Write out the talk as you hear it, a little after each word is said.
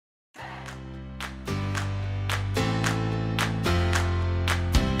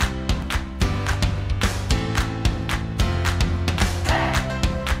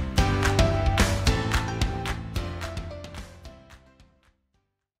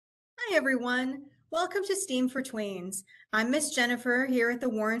Hi, everyone. Welcome to STEAM for Tweens. I'm Miss Jennifer here at the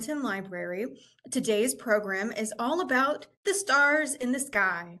Warrenton Library. Today's program is all about the stars in the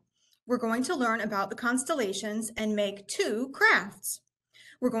sky. We're going to learn about the constellations and make two crafts.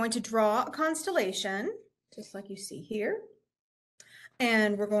 We're going to draw a constellation, just like you see here.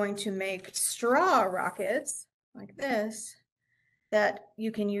 And we're going to make straw rockets, like this, that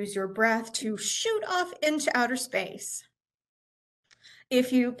you can use your breath to shoot off into outer space.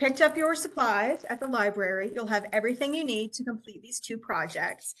 If you picked up your supplies at the library, you'll have everything you need to complete these two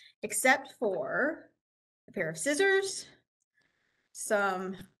projects, except for a pair of scissors,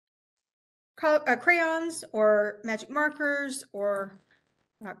 some crayons or magic markers or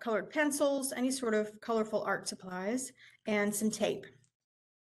colored pencils, any sort of colorful art supplies, and some tape.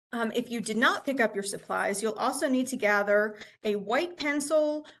 If you did not pick up your supplies, you'll also need to gather a white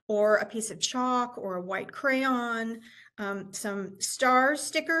pencil or a piece of chalk or a white crayon, some star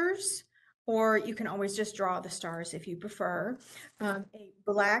stickers, or you can always just draw the stars if you prefer, a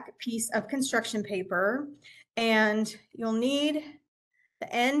black piece of construction paper, and you'll need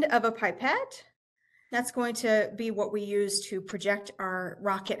the end of a pipette. That's going to be what we use to project our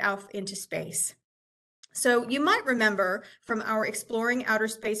rocket out into space. So you might remember from our Exploring Outer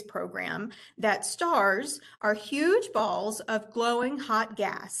Space program that stars are huge balls of glowing hot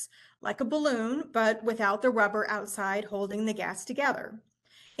gas, like a balloon, but without the rubber outside holding the gas together.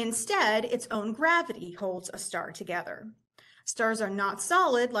 Instead, its own gravity holds a star together. Stars are not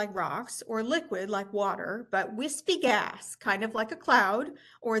solid like rocks or liquid like water, but wispy gas, kind of like a cloud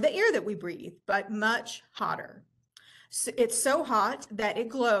or the air that we breathe, but much hotter. It's so hot that it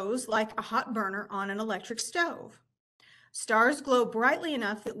glows like a hot burner on an electric stove. Stars glow brightly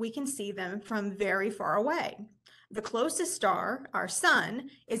enough that we can see them from very far away. The closest star, our sun,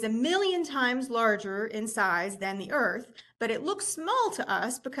 is 1,000,000 times larger in size than the Earth, but it looks small to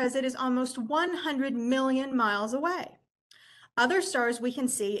us because it is almost 100 million miles away. Other stars we can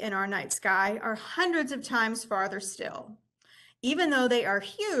see in our night sky are hundreds of times farther still. Even though they are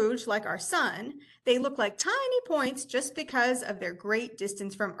huge like our sun, they look like tiny points just because of their great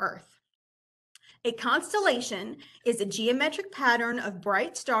distance from Earth. A constellation is a geometric pattern of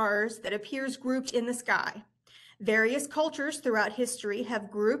bright stars that appears grouped in the sky. Various cultures throughout history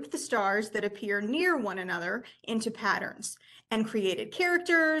have grouped the stars that appear near one another into patterns and created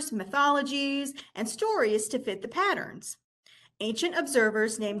characters, mythologies, and stories to fit the patterns. Ancient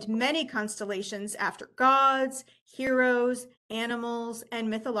observers named many constellations after gods, heroes, animals, and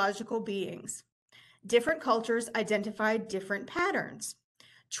mythological beings. Different cultures identified different patterns.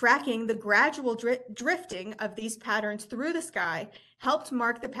 Tracking the gradual drifting of these patterns through the sky helped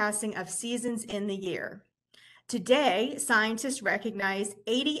mark the passing of seasons in the year. Today, scientists recognize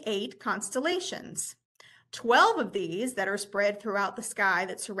 88 constellations. 12 of these that are spread throughout the sky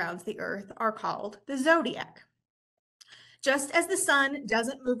that surrounds the Earth are called the zodiac. Just as the sun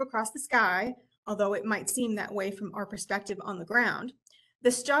doesn't move across the sky, although it might seem that way from our perspective on the ground,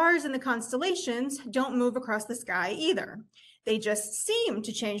 the stars in the constellations don't move across the sky either. They just seem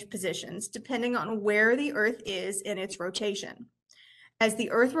to change positions depending on where the Earth is in its rotation. As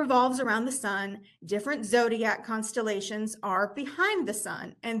the Earth revolves around the sun, different zodiac constellations are behind the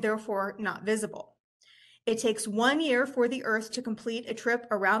sun and therefore not visible. It takes 1 year for the Earth to complete a trip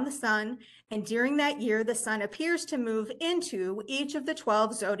around the sun, and during that year, the sun appears to move into each of the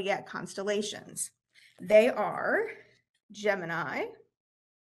 12 zodiac constellations. They are Gemini,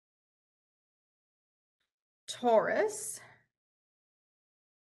 Taurus,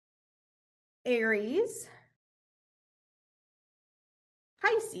 Aries,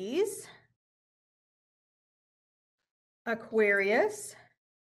 Pisces, Aquarius,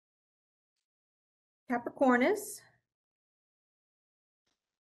 Capricornus,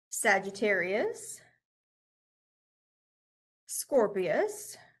 Sagittarius,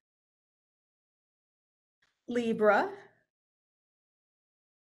 Scorpius, Libra,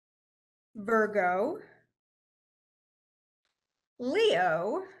 Virgo,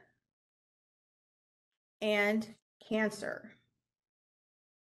 Leo, and Cancer.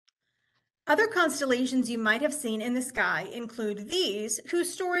 Other constellations you might have seen in the sky include these,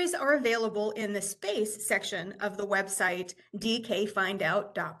 whose stories are available in the space section of the website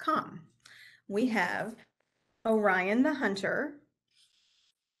dkfindout.com. We have Orion the Hunter.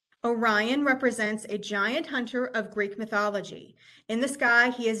 Orion represents a giant hunter of Greek mythology. In the sky,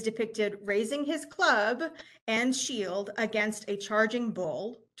 he is depicted raising his club and shield against a charging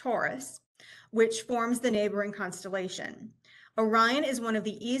bull, Taurus, which forms the neighboring constellation. Orion is one of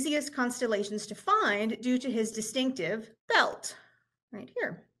the easiest constellations to find due to his distinctive belt, right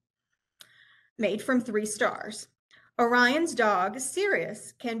here, made from 3 stars. Orion's dog,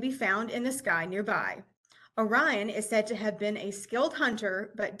 Sirius, can be found in the sky nearby. Orion is said to have been a skilled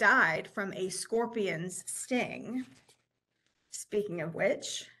hunter, but died from a scorpion's sting. Speaking of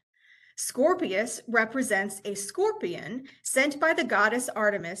which, Scorpius represents a scorpion sent by the goddess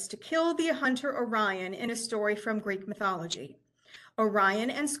Artemis to kill the hunter Orion in a story from Greek mythology. Orion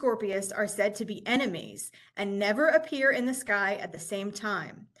and Scorpius are said to be enemies and never appear in the sky at the same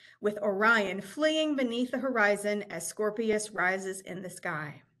time, with Orion fleeing beneath the horizon as Scorpius rises in the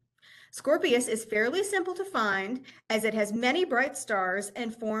sky. Scorpius is fairly simple to find as it has many bright stars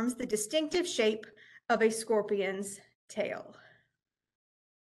and forms the distinctive shape of a scorpion's tail.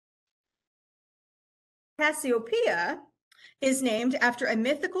 Cassiopeia is named after a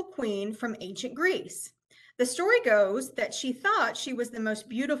mythical queen from ancient Greece. The story goes that she thought she was the most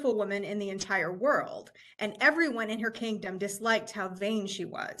beautiful woman in the entire world, and everyone in her kingdom disliked how vain she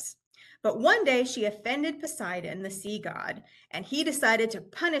was. But one day she offended Poseidon, the sea god, and he decided to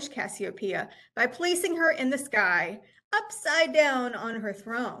punish Cassiopeia by placing her in the sky, upside down on her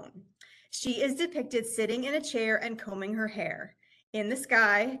throne. She is depicted sitting in a chair and combing her hair. In the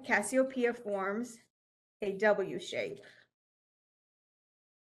sky, Cassiopeia forms a W shape.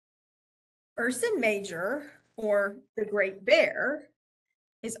 Ursa Major, or the Great Bear,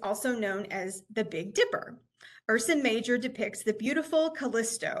 is also known as the Big Dipper. Ursa Major depicts the beautiful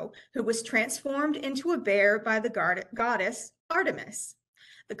Callisto, who was transformed into a bear by the goddess Artemis.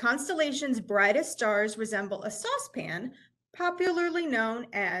 The constellation's brightest stars resemble a saucepan, popularly known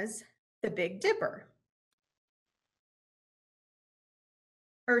as the Big Dipper.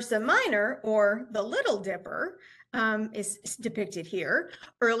 Ursa Minor, or the Little Dipper, is depicted here.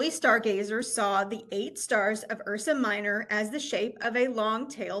 Early stargazers saw the 8 stars of Ursa Minor as the shape of a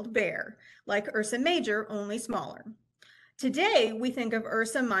long-tailed bear, like Ursa Major, only smaller. Today, we think of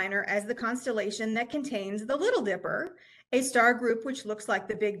Ursa Minor as the constellation that contains the Little Dipper, a star group which looks like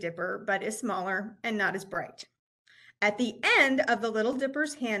the Big Dipper, but is smaller and not as bright. At the end of the Little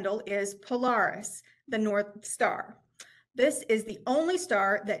Dipper's handle is Polaris, the North Star. This is the only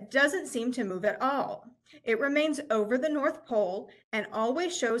star that doesn't seem to move at all. It remains over the North Pole and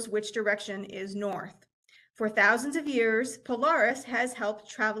always shows which direction is north. For thousands of years, Polaris has helped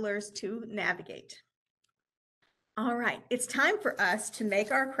travelers to navigate. All right, it's time for us to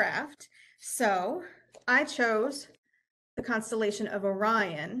make our craft. So I chose the constellation of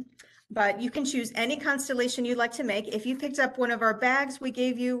Orion, but you can choose any constellation you'd like to make. If you picked up one of our bags, we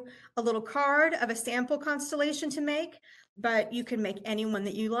gave you a little card of a sample constellation to make, but you can make any one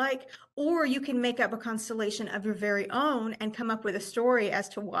that you like, or you can make up a constellation of your very own and come up with a story as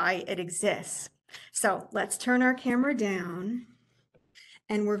to why it exists. So let's turn our camera down,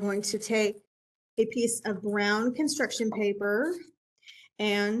 and we're going to take a piece of brown construction paper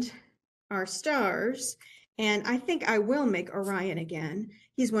and our stars. And I think I will make Orion again.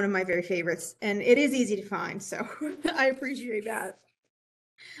 He's one of my very favorites, and it is easy to find, so I appreciate that.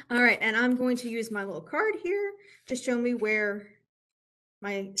 All right, and I'm going to use my little card here to show me where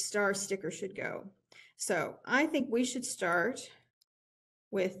my star sticker should go. So I think we should start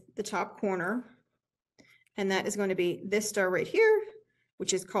with the top corner, and that is going to be this star right here,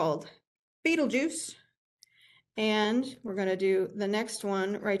 which is called Betelgeuse. And we're going to do the next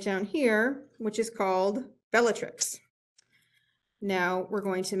one right down here, which is called Bellatrix. Now we're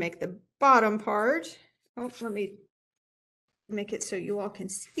going to make the bottom part. Oh, let me make it so you all can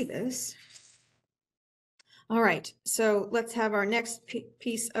see this. All right, so let's have our next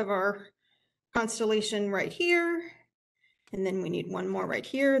piece of our constellation right here. And then we need one more right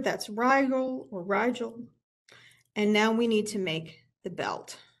here. That's Rigel or Rigel. And now we need to make the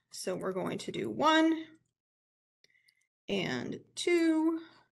belt. So we're going to do 1 and 2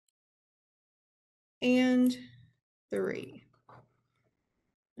 and 3.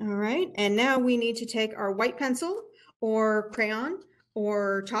 All right, and now we need to take our white pencil or crayon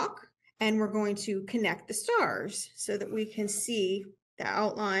or chalk, and we're going to connect the stars so that we can see the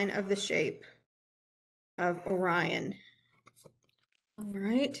outline of the shape of Orion. All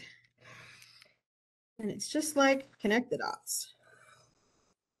right, and it's just like connect the dots.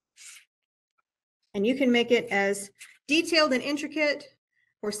 And you can make it as detailed and intricate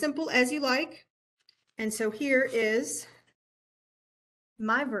or simple as you like. And so here is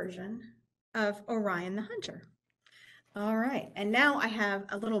my version of Orion the Hunter. All right, and now I have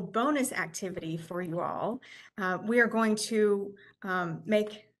a little bonus activity for you all. We are going to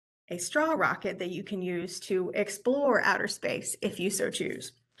make a straw rocket that you can use to explore outer space if you so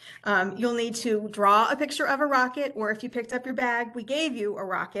choose. You'll need to draw a picture of a rocket, or if you picked up your bag, we gave you a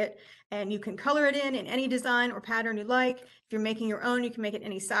rocket, and you can color it in any design or pattern you like. If you're making your own, you can make it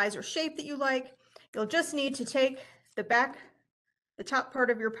any size or shape that you like. You'll just need to take the back, the top part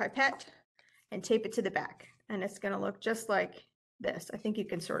of your pipette and tape it to the back. And it's going to look just like this. I think you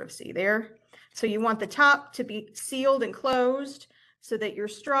can sort of see there. So you want the top to be sealed and closed so that your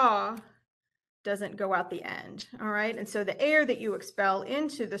straw doesn't go out the end. All right. And so the air that you expel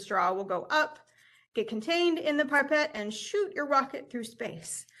into the straw will go up, get contained in the pipette, and shoot your rocket through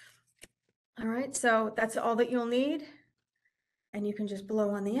space. All right. So that's all that you'll need. And you can just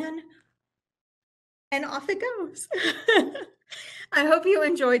blow on the end and off it goes. I hope you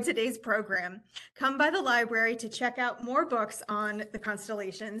enjoyed today's program. Come by the library to check out more books on the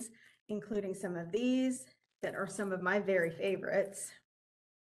constellations, including some of these that are some of my very favorites.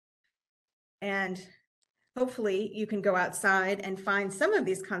 And hopefully you can go outside and find some of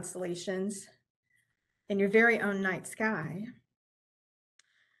these constellations in your very own night sky.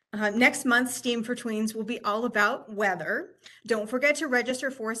 Next month's STEAM for Tweens will be all about weather. Don't forget to register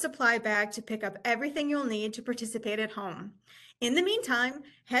for a supply bag to pick up everything you'll need to participate at home. In the meantime,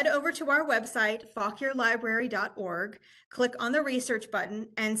 head over to our website, faulknerlibrary.org, click on the research button,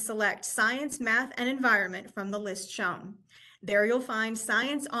 and select Science, Math, and Environment from the list shown. There you'll find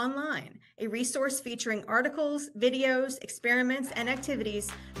Science Online, a resource featuring articles, videos, experiments, and activities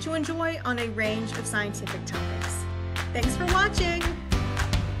to enjoy on a range of scientific topics. Thanks for watching.